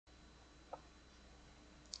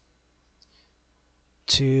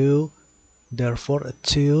2. Therefore,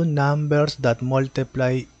 2 numbers that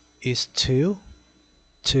multiply is 2.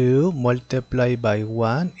 2 multiplied by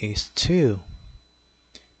 1 is 2.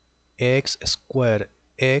 X squared.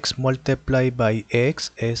 X multiplied by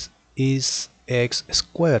x is x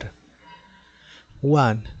squared.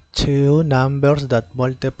 1. 2 numbers that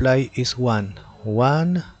multiply is 1.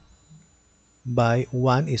 1 by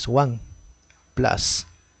 1 is 1. Plus.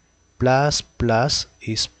 Plus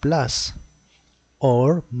is plus.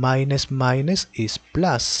 Or minus is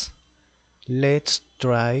plus. Let's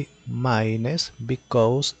try minus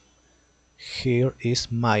because here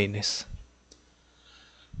is minus.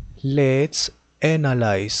 Let's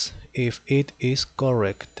analyze if it is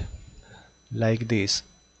correct. Like this.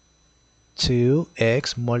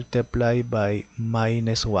 2x multiplied by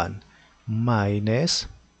minus 1 minus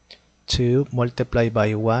 2 multiplied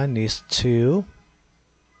by 1 is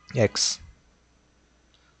 2x.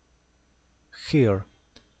 Here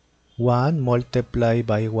 1 multiplied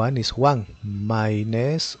by 1 is 1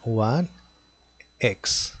 minus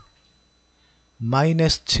 1x.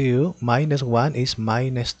 Minus 2 minus 1 is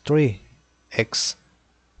minus 3x.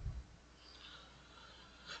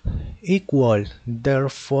 Equal,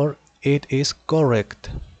 therefore it is correct.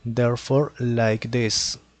 Therefore like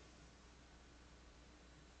this.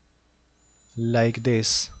 Like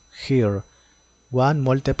this. Here 1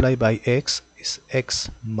 multiplied by x is x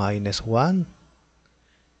minus 1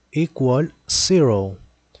 equal 0.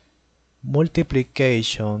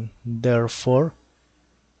 Multiplication, therefore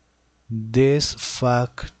this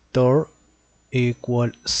factor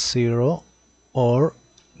equal 0 or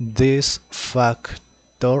this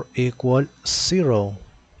factor equal 0.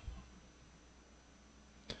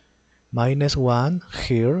 Minus 1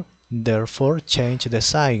 here, therefore change the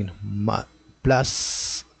sign.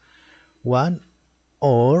 Plus 1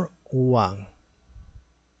 or 1.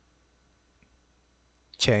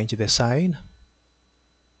 Change the sign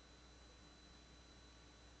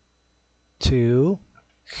to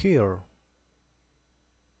here.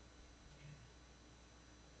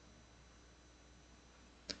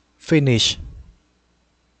 Finish.